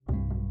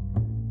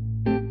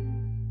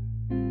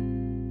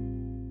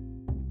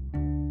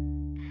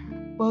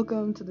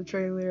Welcome to the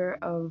trailer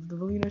of the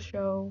Valena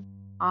Show.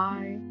 I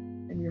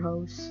am your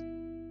host,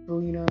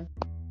 Valena.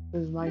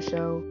 This is my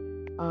show.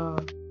 Uh,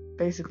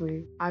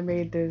 Basically, I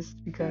made this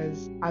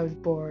because I was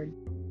bored.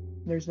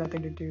 There's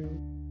nothing to do.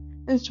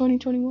 It's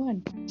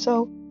 2021,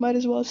 so might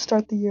as well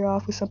start the year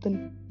off with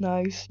something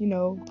nice,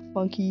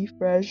 funky,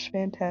 fresh,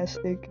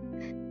 fantastic.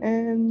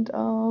 And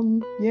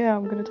yeah,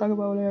 I'm gonna talk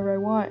about whatever I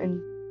want, and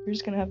you're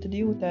just gonna have to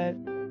deal with that.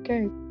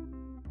 Okay.